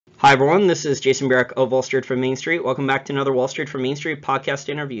Hi everyone, this is Jason Barrick of Wall Street from Main Street. Welcome back to another Wall Street from Main Street podcast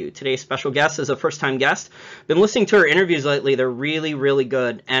interview. Today's special guest is a first-time guest. Been listening to her interviews lately. They're really, really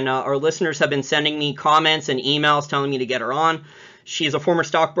good. And our listeners have been sending me comments and emails telling me to get her on. She's a former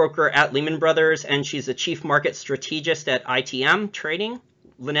stockbroker at Lehman Brothers, and she's a chief market strategist at ITM Trading.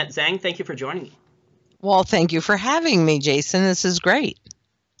 Lynette Zang, thank you for joining me. Well, thank you for having me, Jason. This is great.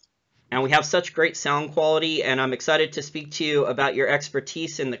 And we have such great sound quality, and I'm excited to speak to you about your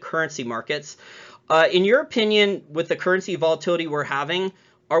expertise in the currency markets. In your opinion, with the currency volatility we're having,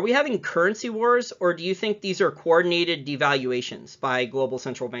 are we having currency wars, or do you think these are coordinated devaluations by global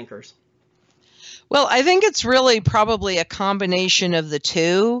central bankers? Well, I think it's really probably a combination of the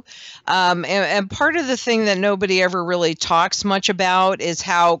two. And part of the thing that nobody ever really talks much about is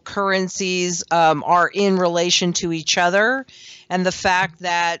how currencies are in relation to each other, and the fact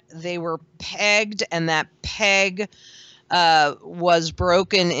that they were pegged, and that peg was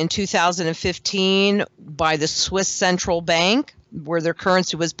broken in 2015 by the Swiss central bank, where their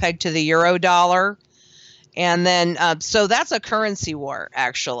currency was pegged to the euro dollar. And then, so that's a currency war,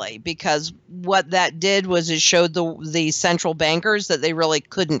 actually, because what that did was it showed the central bankers that they really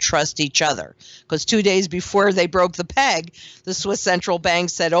couldn't trust each other. Because 2 days before they broke the peg, the Swiss central bank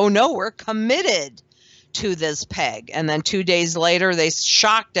said, oh, no, we're committed to this peg. And then 2 days later, they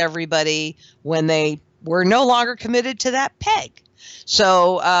shocked everybody when they were no longer committed to that peg.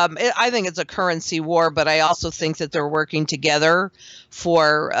 So I think it's a currency war, but I also think that they're working together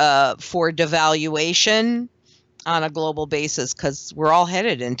for devaluation on a global basis, because we're all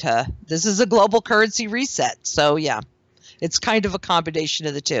headed into this is a global currency reset. So yeah, it's kind of a combination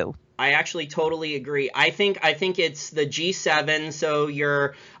of the two. I actually totally agree. I think it's the G7, so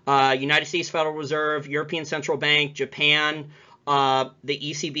your United States Federal Reserve, European Central Bank, Japan, the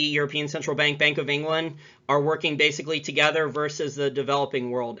ECB, European Central Bank, Bank of England are working basically together versus the developing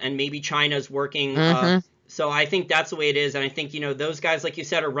world, and maybe China's working. So I think that's the way it is, and I think those guys, like you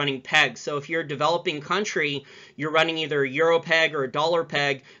said, are running pegs. So if you're a developing country, you're running either a euro peg or a dollar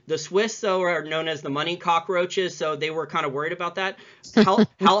peg. The Swiss, though, are known as the money cockroaches, so they were kind of worried about that.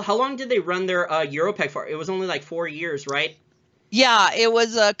 How long did they run their euro peg for? It was only like 4 years, right? Yeah, it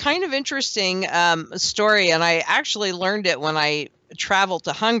was a kind of interesting story, and I actually learned it when I traveled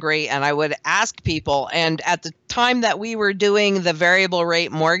to Hungary, and I would ask people. And at the time that we were doing the variable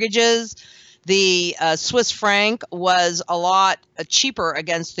rate mortgages, the Swiss franc was a lot cheaper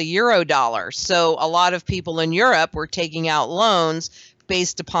against the euro dollar. So a lot of people in Europe were taking out loans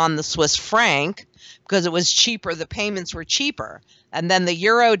based upon the Swiss franc because it was cheaper. The payments were cheaper. And then the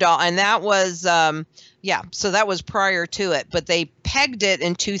euro dollar, and that was, so that was prior to it. But they pegged it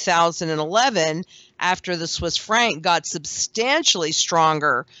in 2011 after the Swiss franc got substantially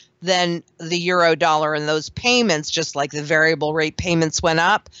stronger than the euro dollar, and those payments, just like the variable rate payments went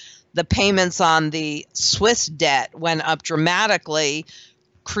up, the payments on the Swiss debt went up dramatically,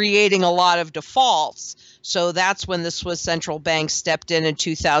 creating a lot of defaults. So that's when the Swiss central bank stepped in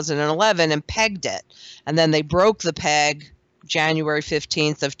 2011 and pegged it. And then they broke the peg January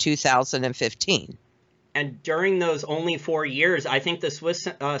 15th of 2015. And during those only 4 years, I think the Swiss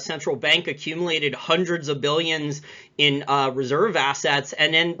central bank accumulated hundreds of billions in reserve assets,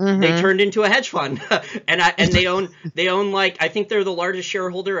 and then they turned into a hedge fund. and they own like, I think they're the largest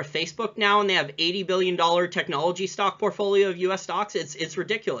shareholder of Facebook now, and they have $80 billion technology stock portfolio of U.S. stocks. It's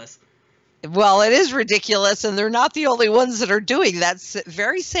ridiculous. Well, it is ridiculous, and they're not the only ones that are doing that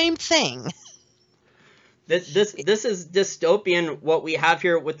very same thing. This is dystopian, what we have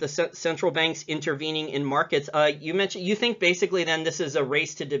here with the central banks intervening in markets. You mentioned, you think basically then this is a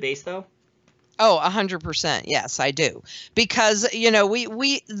race to debase, though? Oh, 100%. Yes, I do. Because,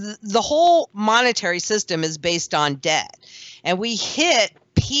 the whole monetary system is based on debt, and we hit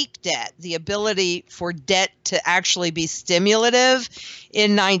peak debt, the ability for debt to actually be stimulative,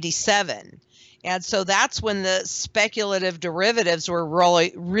 in 97. And so that's when the speculative derivatives were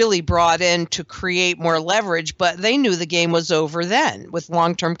really brought in to create more leverage, but they knew the game was over then with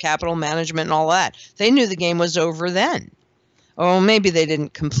long-term capital management and all that. They knew the game was over then. Oh, maybe they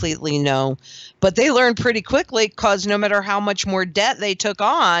didn't completely know, but they learned pretty quickly, because no matter how much more debt they took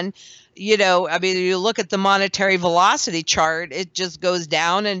on, you look at the monetary velocity chart, it just goes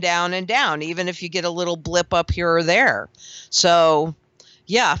down and down and down, even if you get a little blip up here or there. So,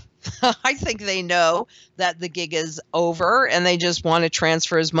 yeah. I think they know that the gig is over, and they just want to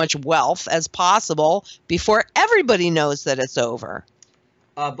transfer as much wealth as possible before everybody knows that it's over.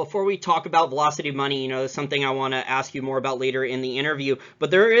 Before we talk about velocity of money, it's something I want to ask you more about later in the interview. But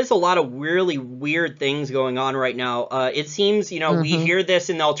there is a lot of really weird things going on right now. It seems, we hear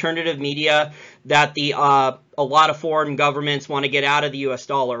this in the alternative media that the a lot of foreign governments want to get out of the U.S.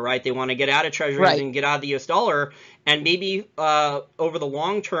 dollar, right? They want to get out of treasuries and get out of the U.S. dollar. And maybe over the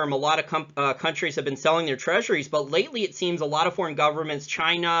long term, a lot of countries have been selling their treasuries. But lately, it seems a lot of foreign governments,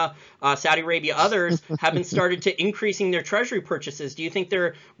 China, Saudi Arabia, others, have been started to increasing their treasury purchases.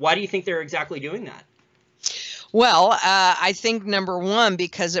 Why do you think they're exactly doing that? Well, I think number one,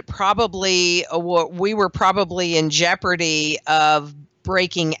 because we were probably in jeopardy of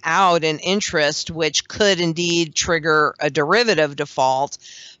breaking out an interest, which could indeed trigger a derivative default.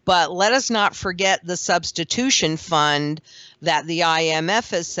 But let us not forget the substitution fund that the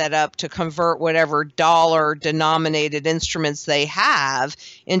IMF has set up to convert whatever dollar-denominated instruments they have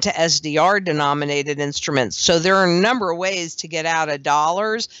into SDR-denominated instruments. So there are a number of ways to get out of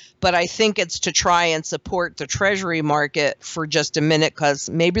dollars, but I think it's to try and support the Treasury market for just a minute because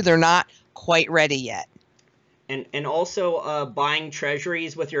maybe they're not quite ready yet. And also buying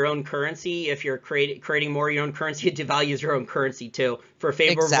treasuries with your own currency. If you're creating more of your own currency, it devalues your own currency too for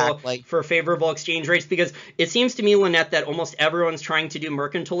favorable exchange rates. Because it seems to me, Lynette, that almost everyone's trying to do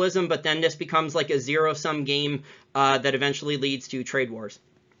mercantilism, but then this becomes like a zero-sum game that eventually leads to trade wars.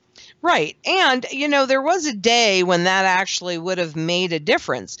 Right. And, there was a day when that actually would have made a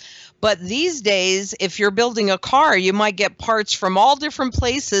difference. But these days, if you're building a car, you might get parts from all different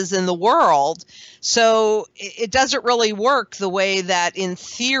places in the world. So it doesn't really work the way that in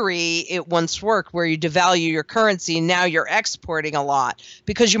theory it once worked, where you devalue your currency and now you're exporting a lot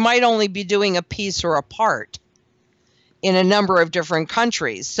because you might only be doing a piece or a part in a number of different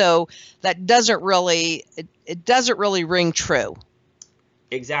countries. So that doesn't really ring true.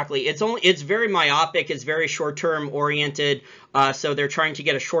 Exactly. It's very myopic. It's very short-term oriented. So they're trying to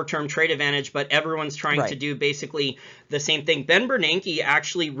get a short-term trade advantage, but everyone's trying to do basically the same thing. Ben Bernanke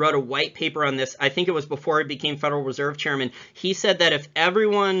actually wrote a white paper on this. I think it was before he became Federal Reserve Chairman. He said that if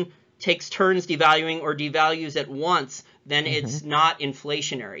everyone takes turns devaluing or devalues at once, then it's not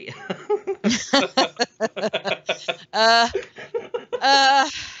inflationary.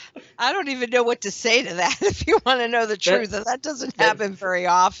 I don't even know what to say to that. If you want to know the truth, that doesn't happen very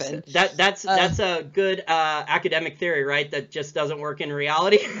often. That's a good academic theory, right? That just doesn't work in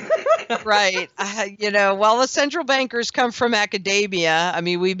reality. Right. Well, the central bankers come from academia. I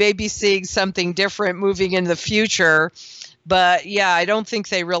mean, we may be seeing something different moving in the future, but yeah, I don't think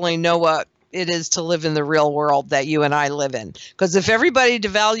they really know what it is to live in the real world that you and I live in. Because if everybody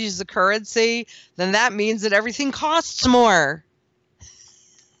devalues the currency, then that means that everything costs more.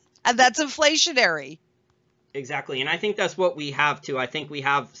 And that's inflationary. Exactly. And I think that's what we have too. I think we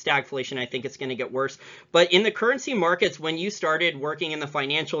have stagflation. I think it's going to get worse. But in the currency markets, when you started working in the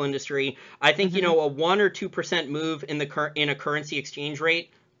financial industry, I think, a 1 or 2% move in a currency exchange rate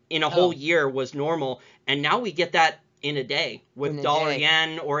in a whole year was normal. And now we get that in a day with dollar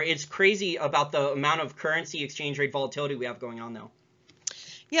yen, or it's crazy about the amount of currency exchange rate volatility we have going on now.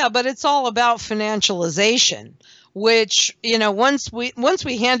 Yeah, but it's all about financialization, which, once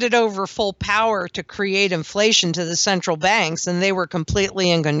we handed over full power to create inflation to the central banks and they were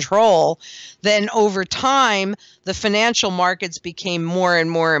completely in control, then over time, the financial markets became more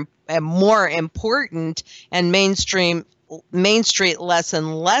and more important and Main Street less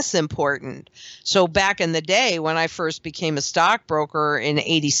and less important. So back in the day when I first became a stockbroker in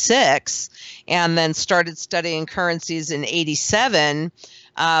 '86 and then started studying currencies in '87,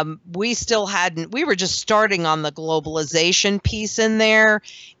 we were just starting on the globalization piece in there,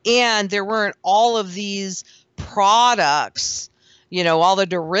 and there weren't all of these products, all the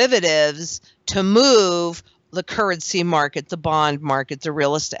derivatives to move the currency market, the bond market, the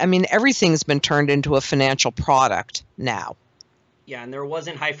real estate. I mean, everything's been turned into a financial product now. Yeah, and there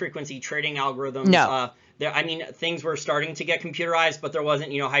wasn't high-frequency trading algorithms. No. Things were starting to get computerized, but there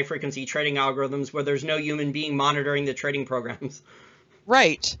wasn't, high-frequency trading algorithms where there's no human being monitoring the trading programs.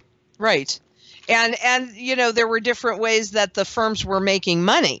 Right. And there were different ways that the firms were making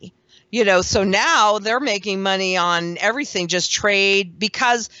money. So now they're making money on everything, just trade,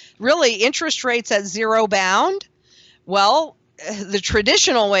 because really interest rates at zero bound. Well, the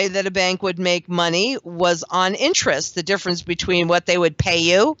traditional way that a bank would make money was on interest, the difference between what they would pay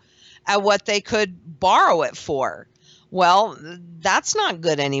you and what they could borrow it for. Well, that's not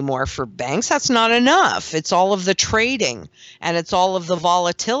good anymore for banks. That's not enough. It's all of the trading and it's all of the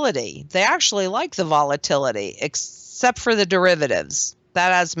volatility. They actually like the volatility, except for the derivatives.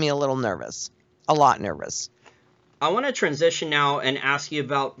 That has me a little nervous, a lot nervous. I want to transition now and ask you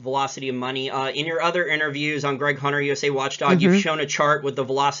about velocity of money. In your other interviews on Greg Hunter, USA Watchdog, you've shown a chart with the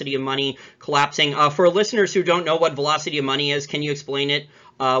velocity of money collapsing. For listeners who don't know what velocity of money is, can you explain it,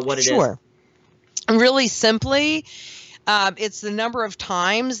 what it is? Sure. Really simply, It's the number of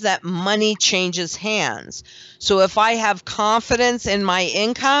times that money changes hands. So if I have confidence in my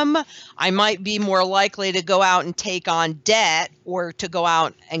income, I might be more likely to go out and take on debt or to go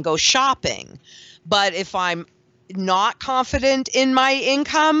out and go shopping. But if I'm not confident in my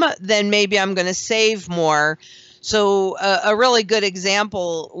income, then maybe I'm going to save more. So a really good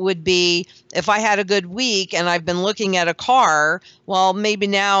example would be if I had a good week and I've been looking at a car, well, maybe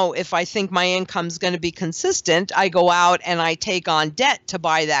now if I think my income's going to be consistent, I go out and I take on debt to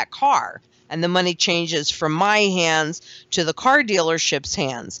buy that car. And the money changes from my hands to the car dealership's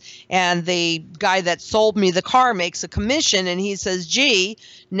hands. And the guy that sold me the car makes a commission and he says, gee,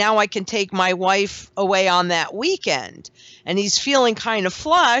 now I can take my wife away on that weekend. And he's feeling kind of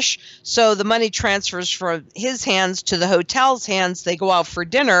flush, so the money transfers from his hands to the hotel's hands. They go out for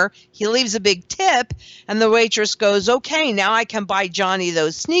dinner. He leaves a big tip, and the waitress goes, okay, now I can buy Johnny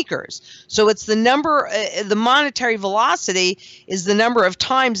those sneakers. So it's the number, the monetary velocity is the number of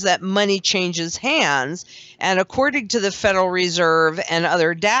times that money changes hands. And according to the Federal Reserve and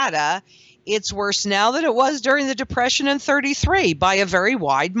other data, it's worse now than it was during the Depression in '33 by a very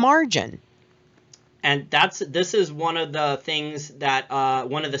wide margin. And this is one of the things that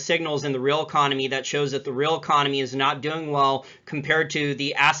one of the signals in the real economy that shows that the real economy is not doing well compared to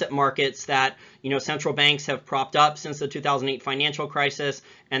the asset markets that central banks have propped up since the 2008 financial crisis,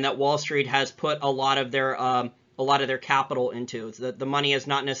 and that Wall Street has put a lot of their capital into. The money has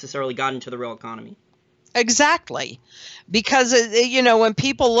not necessarily gotten to the real economy. Exactly. Because, when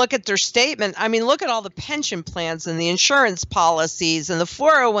people look at their statement, I mean, look at all the pension plans and the insurance policies and the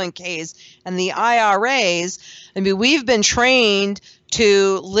 401ks and the IRAs. I mean, we've been trained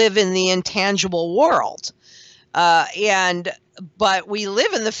to live in the intangible world. But we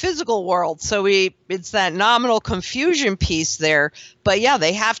live in the physical world. So it's that nominal confusion piece there. But yeah,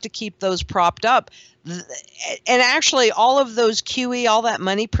 they have to keep those propped up. And actually, all of those QE, all that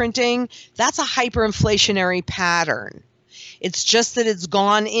money printing, that's a hyperinflationary pattern. It's just that it's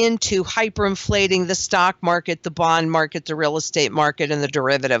gone into hyperinflating the stock market, the bond market, the real estate market, and the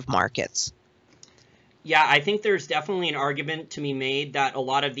derivative markets. Yeah, I think there's definitely an argument to be made that a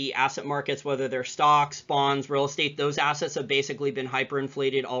lot of the asset markets, whether they're stocks, bonds, real estate, those assets have basically been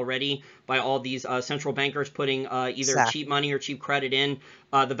hyperinflated already by all these central bankers putting either cheap money or cheap credit in.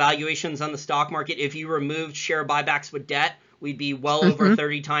 The valuations on the stock market, if you removed share buybacks with debt, we'd be well over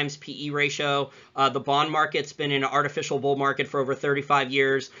 30 times PE ratio. The bond market's been in an artificial bull market for over 35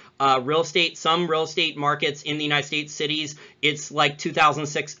 years. Real estate, some real estate markets in the United States cities, it's like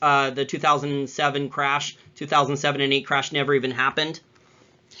 2006, the 2007 crash, 2007 and 8 crash never even happened.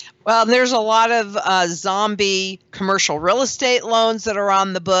 Well, there's a lot of zombie commercial real estate loans that are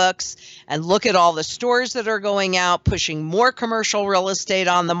on the books, and look at all the stores that are going out, pushing more commercial real estate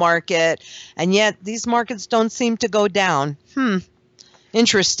on the market, and yet these markets don't seem to go down.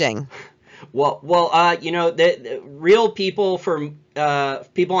 Interesting. Well, the real people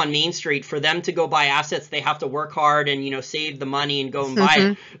people on Main Street, for them to go buy assets, they have to work hard and, save the money and go and buy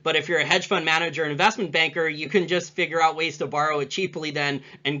it. But if you're a hedge fund manager and investment banker, you can just figure out ways to borrow it cheaply then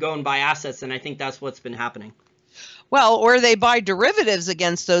and go and buy assets. And I think that's what's been happening. Well, or they buy derivatives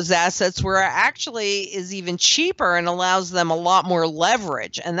against those assets where it actually is even cheaper and allows them a lot more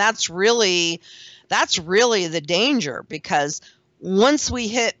leverage. And that's really the danger, because once we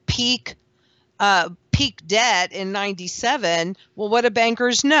hit peak debt in 97, well, what do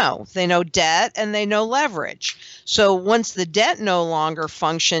bankers know? They know debt and they know leverage. So once the debt no longer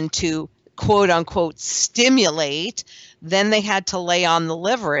functioned to quote unquote stimulate, then they had to lay on the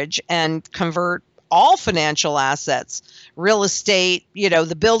leverage and convert all financial assets, real estate,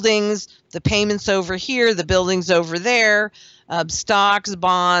 the buildings, the payments over here, the buildings over there, stocks,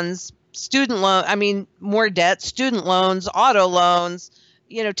 bonds, student loan, more debt, student loans, auto loans.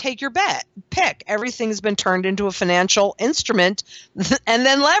 Take your bet, pick. Everything's been turned into a financial instrument and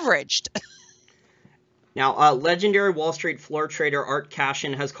then leveraged. Now, legendary Wall Street floor trader Art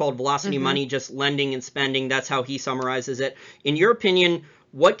Cashin has called velocity money just lending and spending. That's how he summarizes it. In your opinion,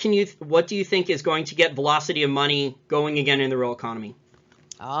 what do you think is going to get velocity of money going again in the real economy?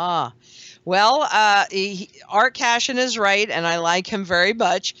 Well, Art Cashin is right, and I like him very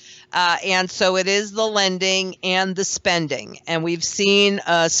much. And so it is the lending and the spending. And we've seen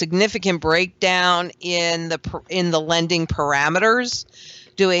a significant breakdown in the lending parameters,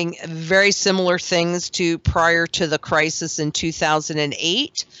 doing very similar things to prior to the crisis in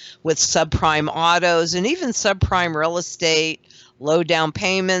 2008 with subprime autos and even subprime real estate, low down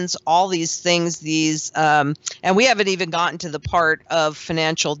payments, all these things, and we haven't even gotten to the part of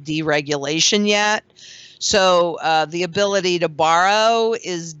financial deregulation yet. So the ability to borrow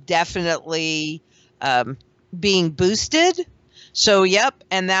is definitely being boosted. So, yep,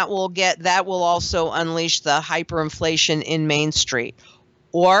 and that will also unleash the hyperinflation in Main Street.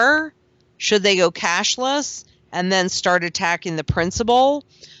 Or should they go cashless and then start attacking the principal?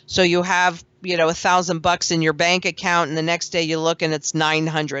 So you have, $1,000 in your bank account, and the next day you look and it's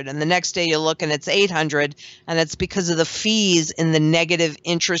 900, and the next day you look and it's 800, and it's because of the fees in the negative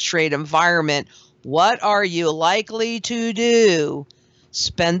interest rate environment. What are you likely to do?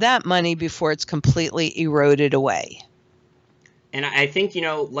 Spend that money before it's completely eroded away. And I think,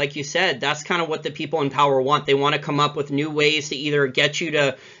 like you said, that's kind of what the people in power want. They want to come up with new ways to either get you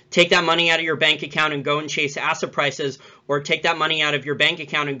to take that money out of your bank account and go and chase asset prices, or take that money out of your bank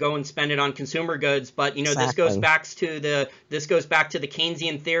account and go and spend it on consumer goods. But, Exactly. this goes back to the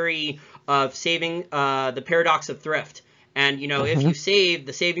Keynesian theory of saving, the paradox of thrift. And, if you save,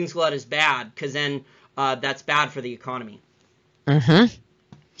 the savings glut is bad, because then that's bad for the economy.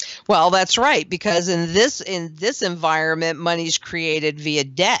 Well, that's right, because in this environment, money's created via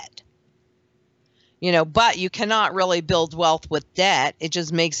debt. But you cannot really build wealth with debt. It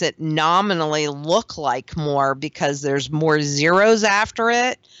just makes it nominally look like more because there's more zeros after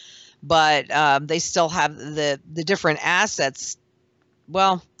it. But they still have the different assets.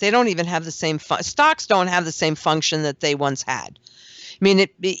 Well, they don't even have the same stocks don't have the same function that they once had. I mean,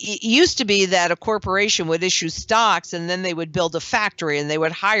 it used to be that a corporation would issue stocks and then they would build a factory and they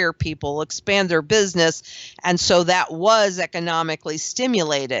would hire people, expand their business. And so that was economically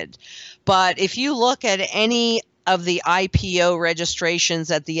stimulated. But if you look at any of the IPO registrations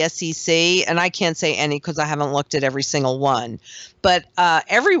at the SEC, and I can't say any because I haven't looked at every single one, but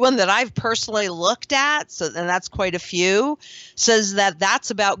everyone that I've personally looked at, and that's quite a few, says that that's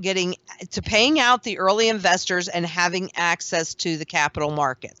about getting to paying out the early investors and having access to the capital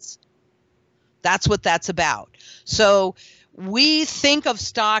markets. That's what that's about. So we think of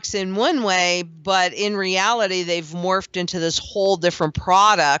stocks in one way, but in reality, they've morphed into this whole different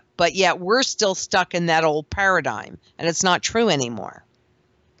product, but yet we're still stuck in that old paradigm, and it's not true anymore.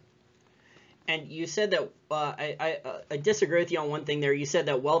 And you said that I disagree with you on one thing there. You said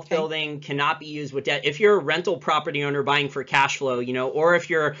that wealth building cannot be used with debt. If you're a rental property owner buying for cash flow, or if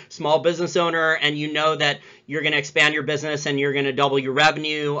you're a small business owner and you know that you're going to expand your business and you're going to double your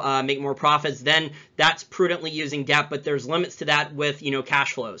revenue, make more profits, then that's prudently using debt. But there's limits to that with,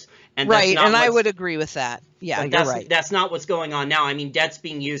 cash flows. And right, and I would agree with that. Yeah, you're right. That's not what's going on now. I mean, debt's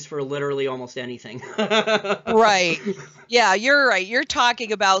being used for literally almost anything. Right. Yeah, you're right. You're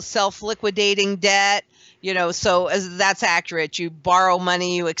talking about self-liquidating debt. So that's accurate. You borrow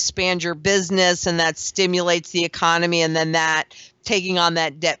money, you expand your business, and that stimulates the economy, and then that taking on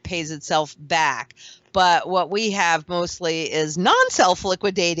that debt pays itself back. But what we have mostly is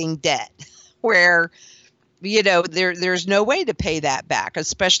non-self-liquidating debt, where there's no way to pay that back,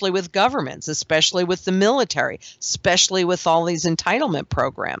 especially with governments, especially with the military, especially with all these entitlement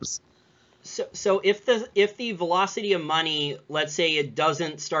programs. So if the velocity of money, let's say it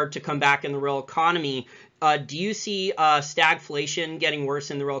doesn't start to come back in the real economy, do you see stagflation getting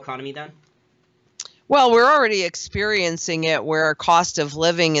worse in the real economy then? Well, we're already experiencing it where our cost of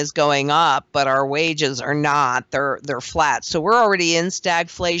living is going up, but our wages are not. They're flat. So we're already in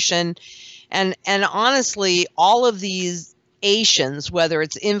stagflation. And honestly, all of these Asians, whether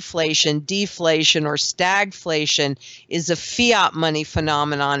it's inflation, deflation, or stagflation, is a fiat money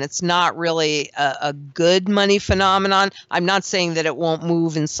phenomenon. It's not really a good money phenomenon. I'm not saying that it won't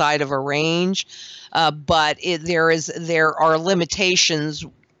move inside of a range, but there are limitations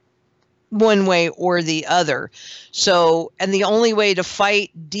one way or the other. So, and the only way to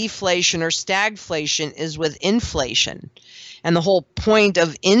fight deflation or stagflation is with inflation. And the whole point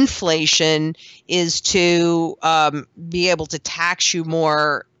of inflation is to be able to tax you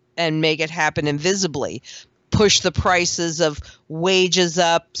more and make it happen invisibly. Push the prices of wages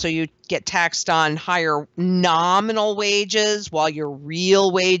up so you get taxed on higher nominal wages while your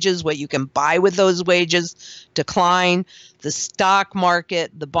real wages, what you can buy with those wages, decline. The stock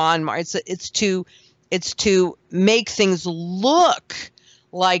market, the bond market, it's to make things look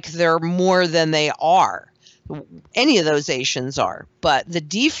like they're more than they are. Any of those Asians are. But the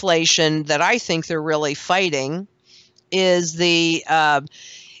deflation that I think they're really fighting is the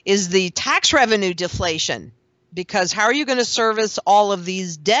tax revenue deflation. Because how are you going to service all of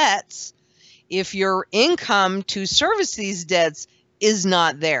these debts if your income to service these debts is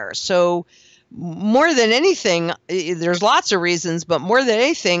not there? So more than anything, there's lots of reasons, but more than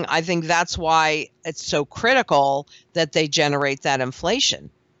anything, I think that's why it's so critical that they generate that inflation.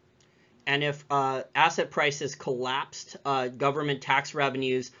 And if asset prices collapsed, government tax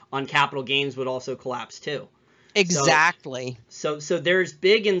revenues on capital gains would also collapse too. Exactly. So there's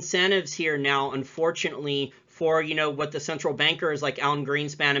big incentives here now, unfortunately, for, what the central bankers like Alan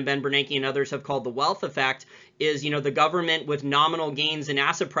Greenspan and Ben Bernanke and others have called the wealth effect is, the government with nominal gains in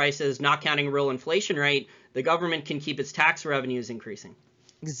asset prices, not counting real inflation rate, the government can keep its tax revenues increasing.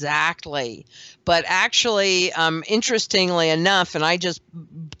 Exactly. But actually, interestingly enough, and I just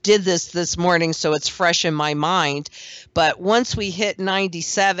did this morning, so it's fresh in my mind, but once we hit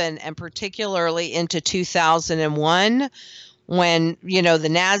 97 and particularly into 2001, when, the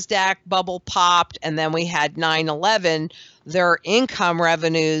NASDAQ bubble popped and then we had 9/11, their income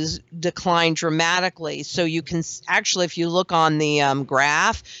revenues declined dramatically. So you can actually, if you look on the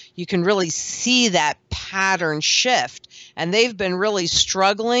graph, you can really see that pattern shift. And they've been really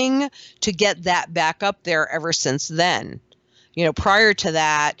struggling to get that back up there ever since then. Prior to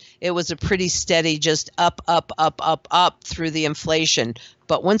that, it was a pretty steady just up, up, up, up, up through the inflation.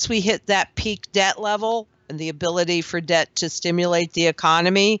 But once we hit that peak debt level and the ability for debt to stimulate the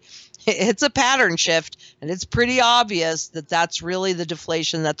economy, it's a pattern shift. And it's pretty obvious that that's really the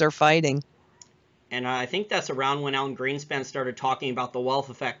deflation that they're fighting. And I think that's around when Alan Greenspan started talking about the wealth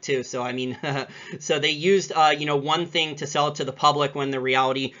effect too. So I mean, so they used one thing to sell it to the public when the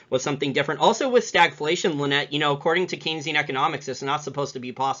reality was something different. Also with stagflation, Lynette, according to Keynesian economics, it's not supposed to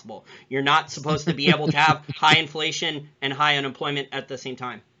be possible. You're not supposed to be able to have high inflation and high unemployment at the same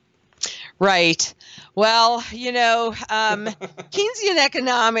time. Right. Well, Keynesian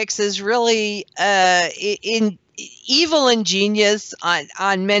economics is really evil and genius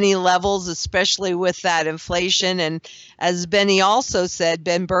on many levels, especially with that inflation. And as Benny also said,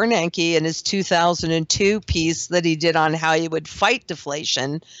 Ben Bernanke in his 2002 piece that he did on how he would fight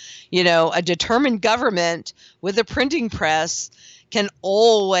deflation, a determined government with a printing press can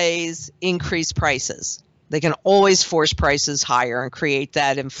always increase prices. They can always force prices higher and create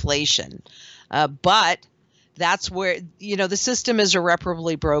that inflation. But that's where, the system is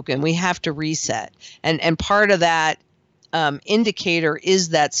irreparably broken. We have to reset. And part of that indicator is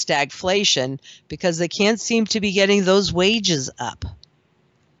that stagflation, because they can't seem to be getting those wages up.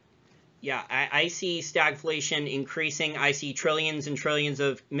 Yeah, I see stagflation increasing. I see trillions and trillions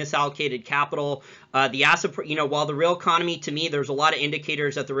of misallocated capital. The asset, while the real economy, to me, there's a lot of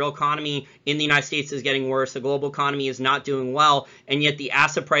indicators that the real economy in the United States is getting worse. The global economy is not doing well, and yet the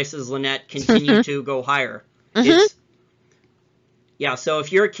asset prices, Lynette, continue to go higher. Yeah, so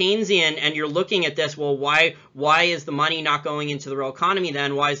if you're a Keynesian and you're looking at this, well, why is the money not going into the real economy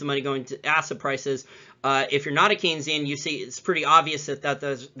then? Why is the money going to asset prices? If you're not a Keynesian, you see it's pretty obvious that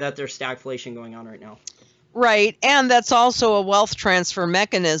there's stagflation going on right now. Right, and that's also a wealth transfer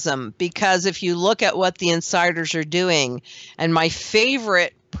mechanism, because if you look at what the insiders are doing, and my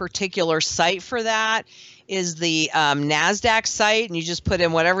favorite particular site for that is the NASDAQ site, and you just put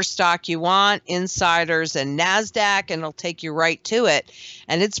in whatever stock you want, insiders and NASDAQ, and it'll take you right to it.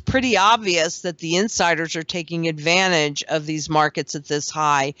 And it's pretty obvious that the insiders are taking advantage of these markets at this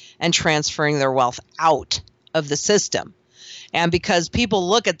high and transferring their wealth out of the system. And because people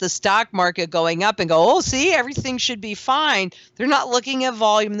look at the stock market going up and go, oh, see, everything should be fine. They're not looking at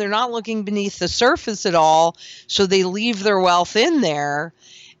volume. They're not looking beneath the surface at all. So they leave their wealth in there.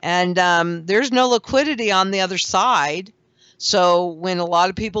 And there's no liquidity on the other side. So when a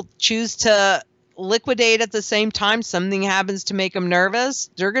lot of people choose to liquidate at the same time, something happens to make them nervous,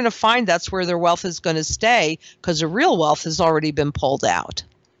 they're going to find that's where their wealth is going to stay, because the real wealth has already been pulled out.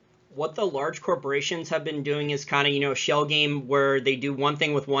 What the large corporations have been doing is kind of, a shell game where they do one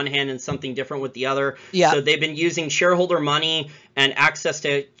thing with one hand and something different with the other. Yeah. So they've been using shareholder money and access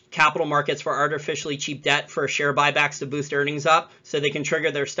to capital markets for artificially cheap debt for share buybacks to boost earnings up so they can trigger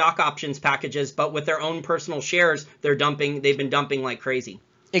their stock options packages. But with their own personal shares, they've been dumping like crazy.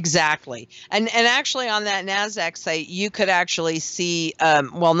 Exactly. And actually on that NASDAQ site, you could actually see,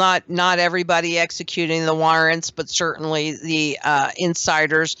 well, not everybody executing the warrants, but certainly the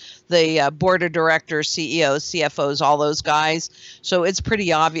insiders, the board of directors, CEOs, CFOs, all those guys. So it's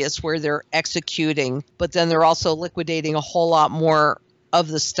pretty obvious where they're executing, but then they're also liquidating a whole lot more of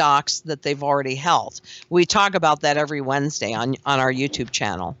the stocks that they've already held. We talk about that every Wednesday on our YouTube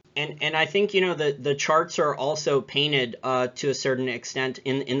channel. And I think, the charts are also painted to a certain extent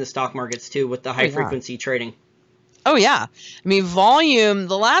in the stock markets too, with the high frequency trading. Oh, yeah. I mean, volume,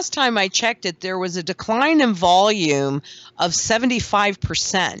 the last time I checked it, there was a decline in volume of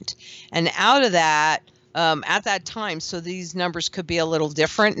 75%. And out of that, at that time, so these numbers could be a little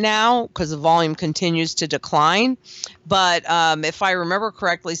different now because the volume continues to decline. But if I remember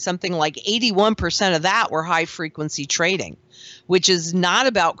correctly, something like 81% of that were high frequency trading, which is not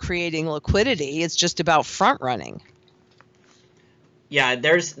about creating liquidity. It's just about front running. Yeah,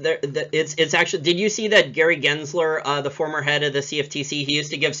 it's actually. Did you see that Gary Gensler, the former head of the CFTC, he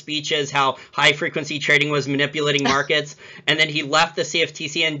used to give speeches how high frequency trading was manipulating markets, and then he left the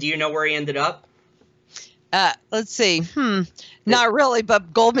CFTC, and do you know where he ended up? Let's see. Not really,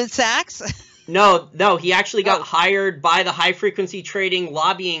 but Goldman Sachs. No, he actually got hired by the high frequency trading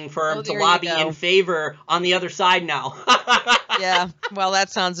lobbying firm to lobby in favor on the other side now. Yeah, well,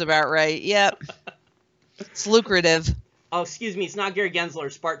 that sounds about right. Yep. It's lucrative. Oh, excuse me. It's not Gary Gensler.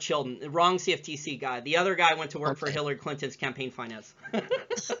 It's Bart Chilton. The wrong CFTC guy. The other guy went to work for Hillary Clinton's campaign finance.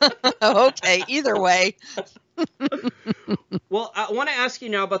 Okay. Either way. Well, I want to ask you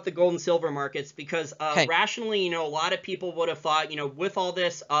now about the gold and silver markets because rationally, a lot of people would have thought, with all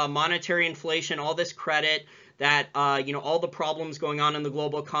this monetary inflation, all this credit, that, all the problems going on in the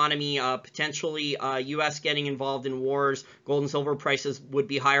global economy, potentially U.S. getting involved in wars, gold and silver prices would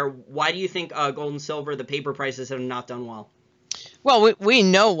be higher. Why do you think gold and silver, the paper prices, have not done well? Well, we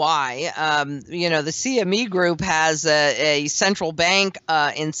know why. The CME Group has a central bank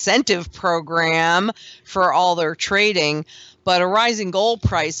incentive program for all their trading, but a rising gold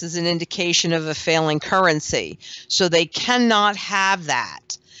price is an indication of a failing currency. So they cannot have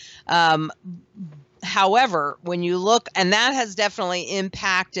that. However, when you look, and that has definitely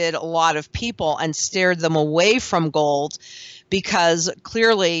impacted a lot of people and steered them away from gold, because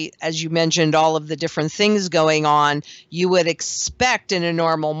clearly, as you mentioned, all of the different things going on, you would expect in a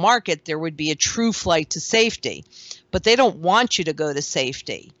normal market there would be a true flight to safety, but they don't want you to go to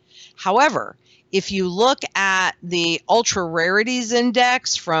safety. However, if you look at the ultra rarities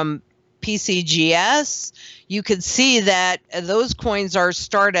index from PCGS, you could see that those coins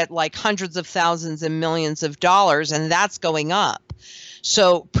start at like hundreds of thousands and millions of dollars, and that's going up.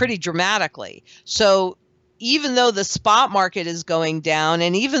 So pretty dramatically. So even though the spot market is going down,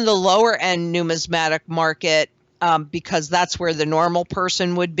 and even the lower end numismatic market, because that's where the normal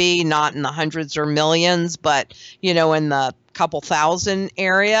person would be, not in the hundreds or millions, but in the couple thousand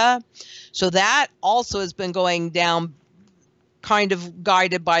area. So that also has been going down, kind of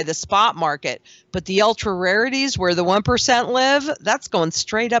guided by the spot market. But the ultra rarities where the 1% live, that's going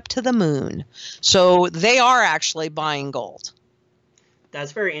straight up to the moon. So they are actually buying gold.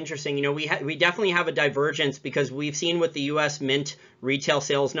 That's very interesting. We definitely have a divergence because we've seen with the U.S. Mint retail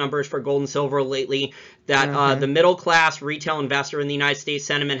sales numbers for gold and silver lately that the middle class retail investor in the United States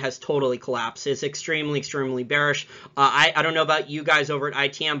sentiment has totally collapsed. It's extremely, extremely bearish. I don't know about you guys over at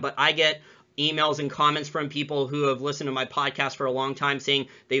ITM, but I get emails and comments from people who have listened to my podcast for a long time saying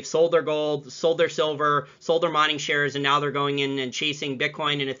they've sold their gold, sold their silver, sold their mining shares, and now they're going in and chasing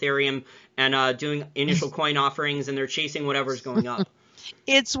Bitcoin and Ethereum and doing initial coin offerings, and they're chasing whatever's going up.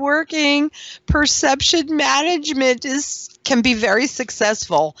 It's working. Perception management can be very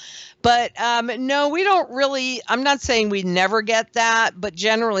successful. But no, we don't really, I'm not saying we never get that, but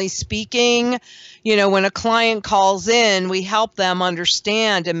generally speaking, when a client calls in, we help them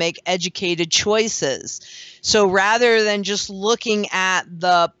understand and make educated choices. So rather than just looking at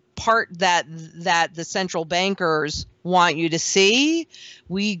the part that the central bankers want you to see,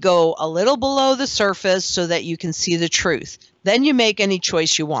 we go a little below the surface so that you can see the truth. Then you make any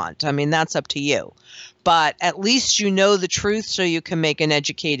choice you want. I mean, that's up to you. But at least you know the truth so you can make an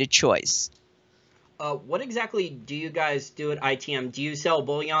educated choice. What exactly do you guys do at ITM? Do you sell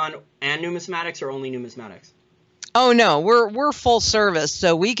bullion and numismatics or only numismatics? Oh, no, we're full service.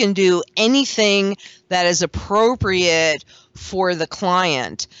 So we can do anything that is appropriate for the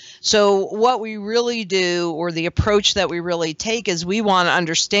client. So what we really do, or the approach that we really take, is we want to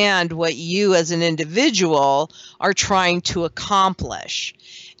understand what you as an individual are trying to accomplish.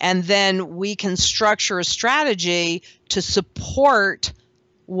 And then we can structure a strategy to support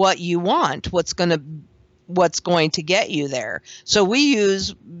what you want, what's going to get you there. So we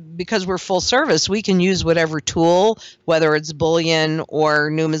use, because we're full service, we can use whatever tool, whether it's bullion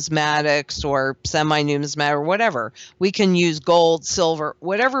or numismatics or semi-numismatic or whatever. We can use gold, silver,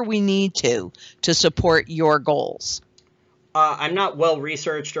 whatever we need to support your goals. I'm not well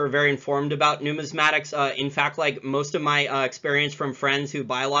researched or very informed about numismatics. In fact, like most of my experience from friends who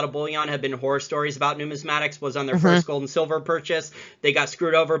buy a lot of bullion have been horror stories about numismatics. Was on their first gold and silver purchase. They got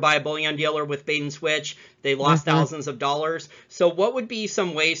screwed over by a bullion dealer with bait and switch. They lost thousands of dollars. So what would be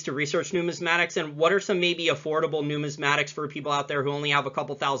some ways to research numismatics, and what are some maybe affordable numismatics for people out there who only have a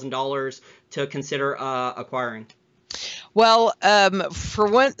couple $1,000s to consider acquiring? Well, for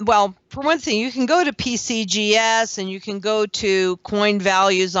one thing, you can go to PCGS and you can go to Coin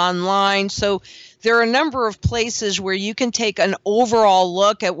Values Online. So there are a number of places where you can take an overall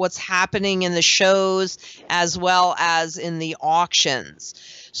look at what's happening in the shows as well as in the auctions.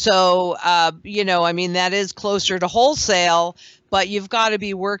 So, that is closer to wholesale, but you've got to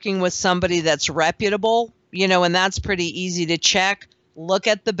be working with somebody that's reputable, and that's pretty easy to check. Look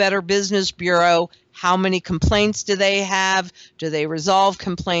at the Better Business Bureau. How many complaints do they have? Do they resolve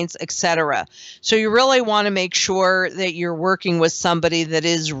complaints, etc.? So you really want to make sure that you're working with somebody that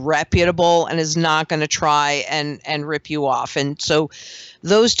is reputable and is not going to try and rip you off. And so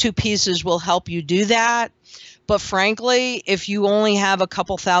those two pieces will help you do that. But frankly, if you only have a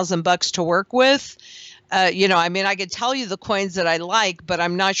couple $1,000 to work with, I could tell you the coins that I like, but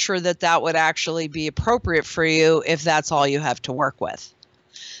I'm not sure that that would actually be appropriate for you if that's all you have to work with.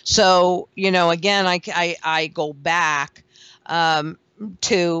 So, again, I go back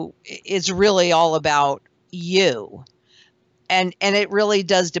to it's really all about you. And it really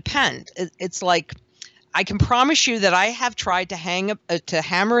does depend. It's like, I can promise you that I have tried to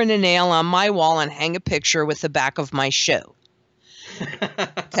hammer in a nail on my wall and hang a picture with the back of my shoe.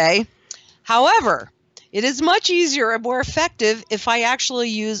 Okay. However, it is much easier and more effective if I actually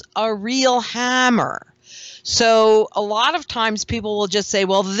use a real hammer. So a lot of times people will just say,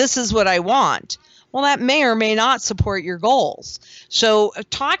 well, this is what I want. Well, that may or may not support your goals. So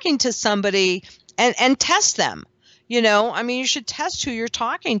talking to somebody and test them. You should test who you're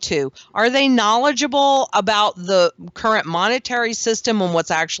talking to. Are they knowledgeable about the current monetary system and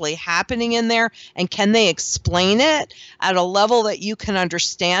what's actually happening in there? And can they explain it at a level that you can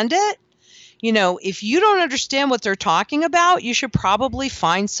understand it? If you don't understand what they're talking about, you should probably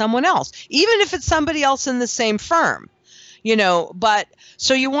find someone else, even if it's somebody else in the same firm. But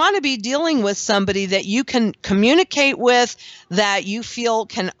so you want to be dealing with somebody that you can communicate with, that you feel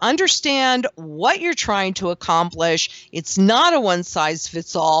can understand what you're trying to accomplish. It's not a one size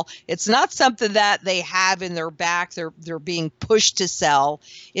fits all. It's not something that they have in their back. They're being pushed to sell.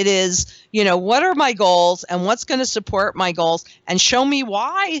 It is, what are my goals and what's going to support my goals, and show me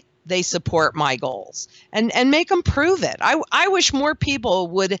why they support my goals, and make them prove it. I wish more people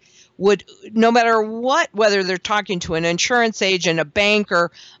would, no matter what, whether they're talking to an insurance agent, a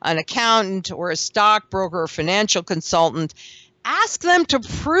banker, an accountant, or a stockbroker or financial consultant, ask them to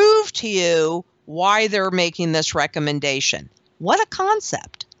prove to you why they're making this recommendation. What a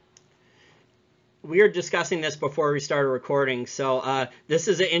concept. We were discussing this before we started recording, so this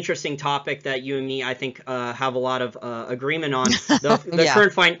is an interesting topic that you and me, I think, have a lot of agreement on.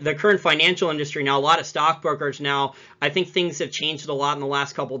 The current financial industry now, a lot of stockbrokers now, I think things have changed a lot in the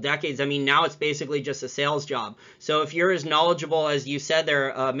last couple decades. I mean, now it's basically just a sales job. So if you're as knowledgeable as you said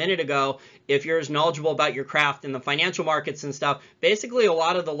there a minute ago, if you're as knowledgeable about your craft in the financial markets and stuff, basically a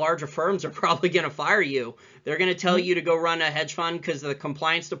lot of the larger firms are probably going to fire you. They're going to tell you to go run a hedge fund because the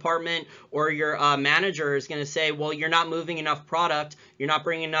compliance department or your manager is going to say, well, you're not moving enough product, you're not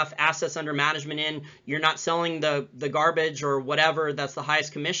bringing enough assets under management in, you're not selling the garbage or whatever that's the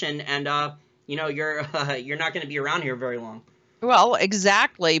highest commission, and you're not going to be around here very long. Well,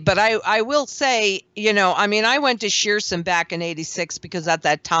 exactly. But I will say, I went to Shearson back in '86 because at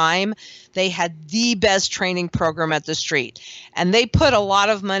that time they had the best training program at the street. And they put a lot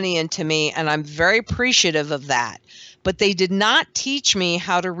of money into me, and I'm very appreciative of that. But they did not teach me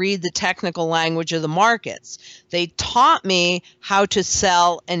how to read the technical language of the markets. They taught me how to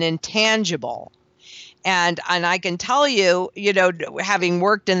sell an intangible. And I can tell you, having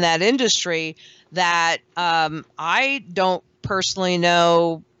worked in that industry, that I don't personally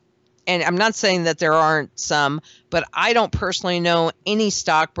know, and I'm not saying that there aren't some, but I don't personally know any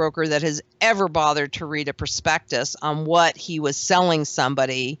stockbroker that has ever bothered to read a prospectus on what he was selling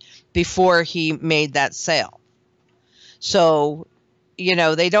somebody before he made that sale. So,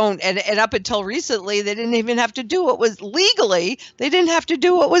 they don't, and up until recently, they didn't even have to do what was legally, they didn't have to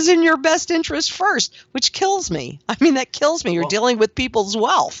do what was in your best interest first, which kills me. I mean, that kills me. You're dealing with people's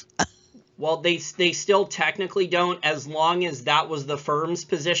wealth. Well, they still technically don't, as long as that was the firm's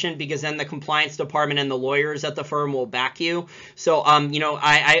position, because then the compliance department and the lawyers at the firm will back you. So,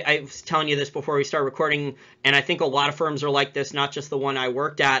 I was telling you this before we start recording, and I think a lot of firms are like this, not just the one I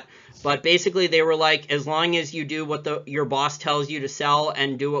worked at. But basically, they were like, as long as you do what your boss tells you to sell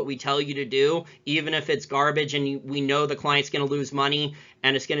and do what we tell you to do, even if it's garbage and we know the client's going to lose money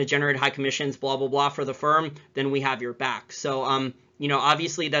and it's going to generate high commissions, blah, blah, blah, for the firm, then we have your back. So,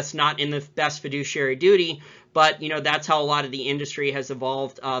 obviously that's not in the best fiduciary duty, but, that's how a lot of the industry has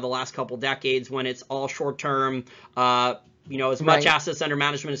evolved the last couple decades, when it's all short-term, as much assets under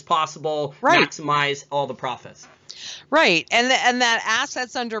management as possible, maximize all the profits. Right. And that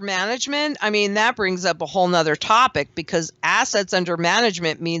assets under management, I mean, that brings up a whole nother topic, because assets under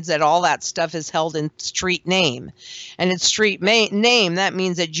management means that all that stuff is held in street name. And it's street name, that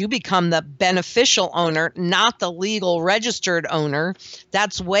means that you become the beneficial owner, not the legal registered owner.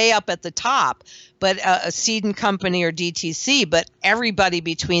 That's way up at the top. But a seed company or DTC, but everybody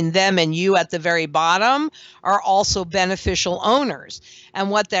between them and you at the very bottom are also beneficial owners.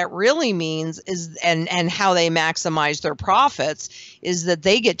 And what that really means is, and how they maximize their profits, is that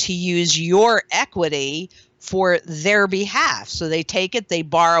they get to use your equity for their behalf. So they take it, they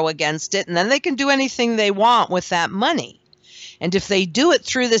borrow against it, and then they can do anything they want with that money. And if they do it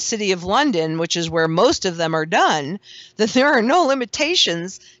through the City of London, which is where most of them are done, then there are no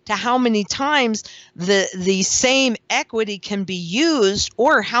limitations to how many times the same equity can be used,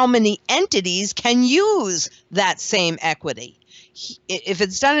 or how many entities can use that same equity. If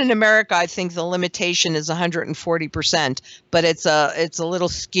it's done in America, I think the limitation is 140%, but it's a little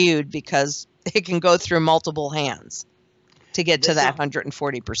skewed because it can go through multiple hands to get to that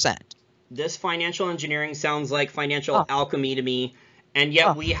 140%. This financial engineering sounds like financial alchemy to me, and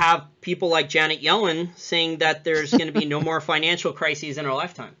yet we have people like Janet Yellen saying that there's going to be no more financial crises in our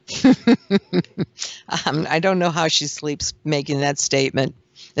lifetime. I don't know how she sleeps making that statement,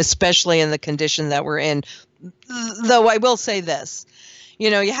 especially in the condition that we're in. Though I will say this,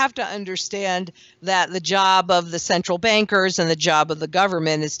 you have to understand that the job of the central bankers and the job of the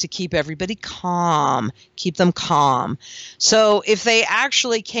government is to keep everybody calm, keep them calm. So if they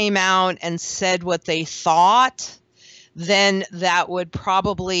actually came out and said what they thought, then that would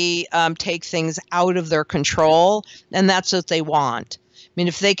probably take things out of their control, and that's what they want. I mean,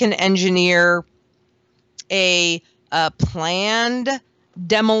 if they can engineer a planned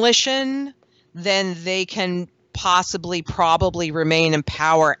demolition, then they can probably remain in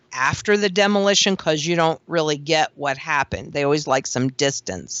power after the demolition, because you don't really get what happened. They always like some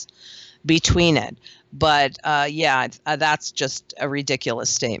distance between it. But that's just a ridiculous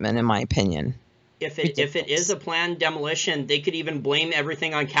statement, in my opinion. If it is a planned demolition, they could even blame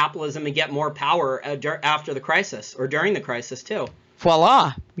everything on capitalism and get more power after the crisis, or during the crisis too.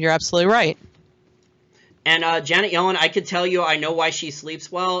 Voila, you're absolutely right. And Janet Yellen, I could tell you I know why she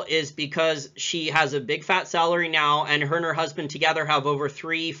sleeps well, is because she has a big fat salary now, and her husband together have over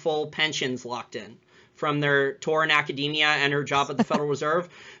 3 full pensions locked in from their tour in academia and her job at the Federal Reserve.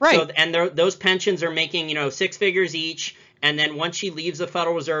 Right. So, and those pensions are making, 6 figures each. And then once she leaves the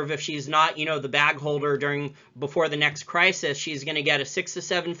Federal Reserve, if she's not, the bag holder before the next crisis, she's going to get a 6 to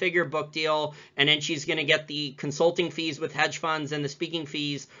 7 figure book deal. And then she's going to get the consulting fees with hedge funds and the speaking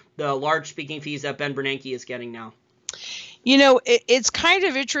fees, the large speaking fees that Ben Bernanke is getting now. It's kind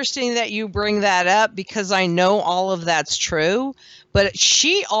of interesting that you bring that up, because I know all of that's true. But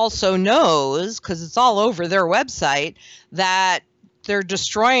she also knows, because it's all over their website, that they're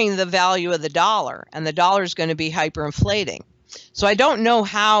destroying the value of the dollar, and the dollar is going to be hyperinflating. So I don't know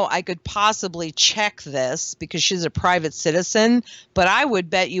how I could possibly check this, because she's a private citizen, but I would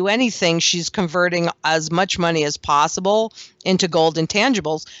bet you anything she's converting as much money as possible into gold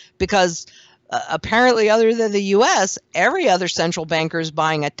intangibles, because apparently, other than the U.S., every other central banker is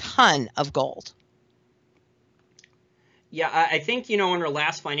buying a ton of gold. Yeah, I think, in her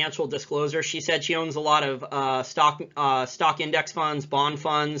last financial disclosure, she said she owns a lot of stock index funds, bond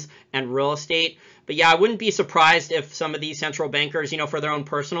funds, and real estate. But yeah, I wouldn't be surprised if some of these central bankers, for their own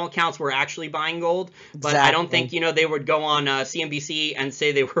personal accounts, were actually buying gold. But exactly. I don't think, they would go on CNBC and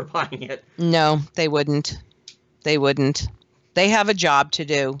say they were buying it. No, they wouldn't. They wouldn't. They have a job to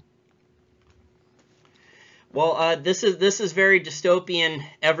do. Well, this is very dystopian,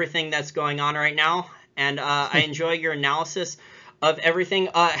 everything that's going on right now. And I enjoy your analysis of everything.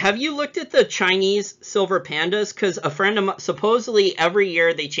 Have you looked at the Chinese silver pandas? Because a friend of mine, supposedly every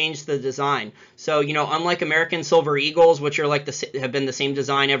year they change the design. So, unlike American silver eagles, which are have been the same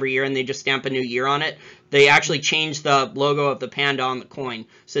design every year and they just stamp a new year on it, they actually change the logo of the panda on the coin.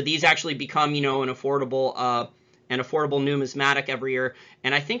 So these actually become, an affordable numismatic every year.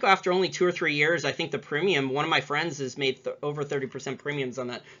 And I think after only 2 or 3 years, I think the premium, one of my friends has made over 30% premiums on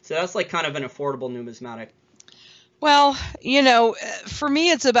that. So that's kind of an affordable numismatic. Well, for me,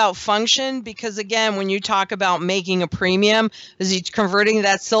 it's about function, because again, when you talk about making a premium, is he converting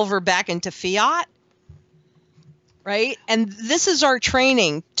that silver back into fiat? Right? And this is our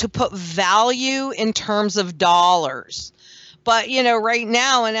training, to put value in terms of dollars. But, right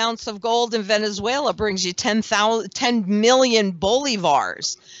now, an ounce of gold in Venezuela brings you 10 million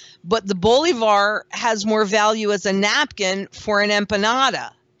bolivars. But the bolivar has more value as a napkin for an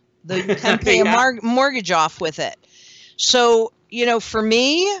empanada. You can pay a mortgage off with it. So, for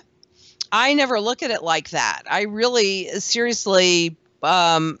me, I never look at it like that. I really, seriously,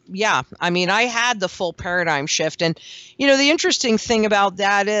 yeah. I mean, I had the full paradigm shift. And, the interesting thing about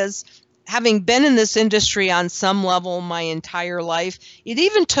that is, having been in this industry on some level my entire life, it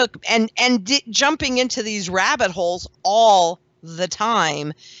even took, jumping into these rabbit holes all the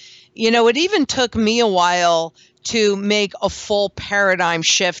time, it even took me a while to make a full paradigm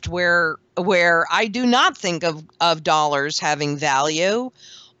shift where I do not think of dollars having value,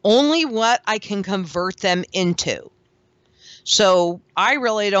 only what I can convert them into. So I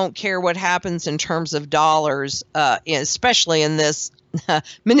really don't care what happens in terms of dollars, especially in this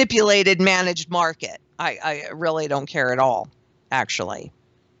manipulated, managed market. I really don't care at all, actually.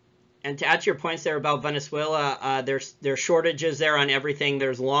 And to add to your points there about Venezuela, there's shortages there on everything.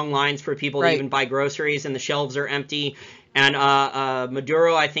 There's long lines for people to even buy groceries, and the shelves are empty. And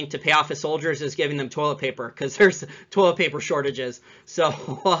Maduro, I think, to pay off his soldiers, is giving them toilet paper because there's toilet paper shortages.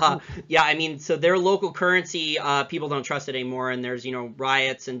 So, yeah, I mean, so their local currency, people don't trust it anymore. And there's,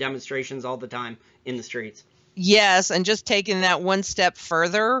 riots and demonstrations all the time in the streets. Yes, and just taking that one step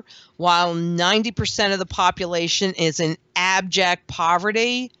further, while 90% of the population is in abject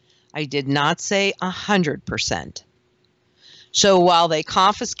poverty, I did not say 100%. So while they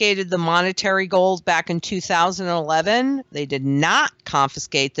confiscated the monetary gold back in 2011, they did not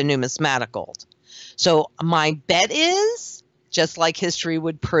confiscate the numismatic gold. So my bet is, just like history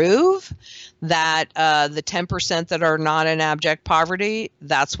would prove, that the 10% that are not in abject poverty,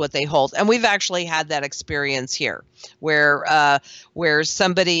 that's what they hold. And we've actually had that experience here, where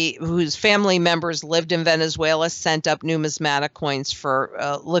somebody whose family members lived in Venezuela sent up numismatic coins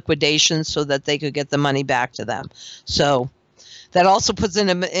for liquidation so that they could get the money back to them. So that also puts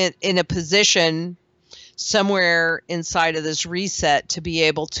in a position somewhere inside of this reset to be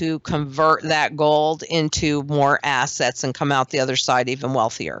able to convert that gold into more assets and come out the other side even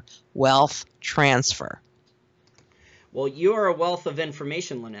wealthier. Wealth transfer. Well, you are a wealth of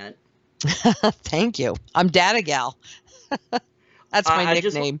information, Lynette. Thank you. I'm Data Gal. That's my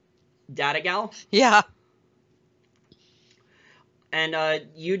nickname. Data Gal? Yeah. And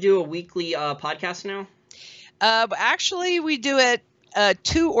you do a weekly podcast now? Actually, we do it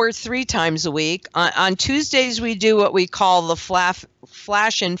 2 or 3 times a week. On Tuesdays, we do what we call the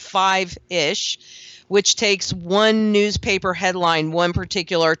Flash in 5-ish, which takes one newspaper headline, one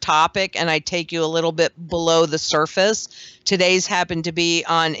particular topic, and I take you a little bit below the surface. Today's happened to be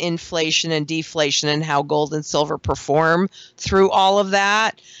on inflation and deflation and how gold and silver perform through all of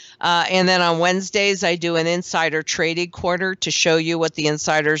that. And then on Wednesdays, I do an insider trading quarter to show you what the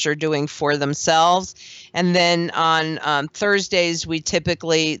insiders are doing for themselves. And then on Thursdays, we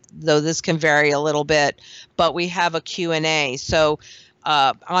typically, though this can vary a little bit, but we have a Q&A. So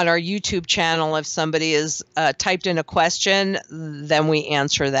on our YouTube channel, if somebody has typed in a question, then we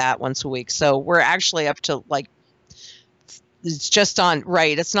answer that once a week. So we're actually up to it's just on,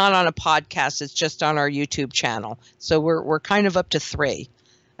 it's not on a podcast, it's just on our YouTube channel. So we're kind of up to 3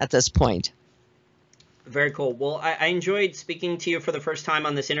 at this point. Very cool. Well, I enjoyed speaking to you for the first time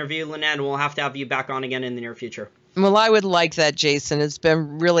on this interview, Lynette, and we'll have to have you back on again in the near future. Well, I would like that, Jason. It's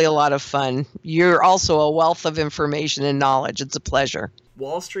been really a lot of fun. You're also a wealth of information and knowledge. It's a pleasure.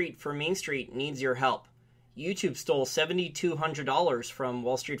 Wall Street for Main Street needs your help. YouTube stole $7,200 from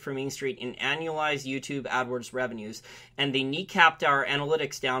Wall Street for Main Street in annualized YouTube AdWords revenues, and they kneecapped our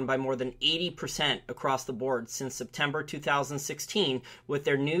analytics down by more than 80% across the board since September 2016 with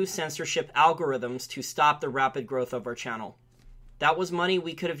their new censorship algorithms to stop the rapid growth of our channel. That was money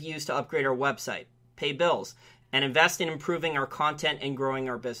we could have used to upgrade our website, pay bills, and invest in improving our content and growing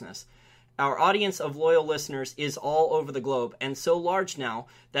our business. Our audience of loyal listeners is all over the globe and so large now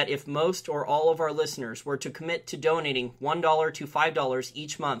that if most or all of our listeners were to commit to donating $1 to $5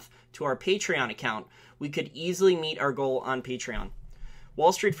 each month to our Patreon account, we could easily meet our goal on Patreon.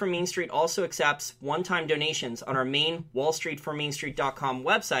 Wall Street for Main Street also accepts one-time donations on our main wallstreetformainstreet.com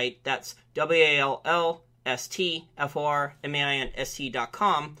website. That's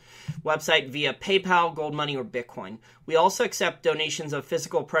WALLSTFORMAINST.com website via PayPal, Gold Money, or Bitcoin. We also accept donations of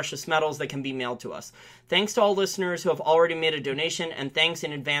physical precious metals that can be mailed to us. Thanks to all listeners who have already made a donation, and thanks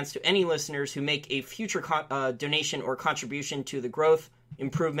in advance to any listeners who make a future donation or contribution to the growth,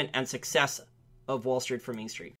 improvement, and success of Wall Street for Main Street.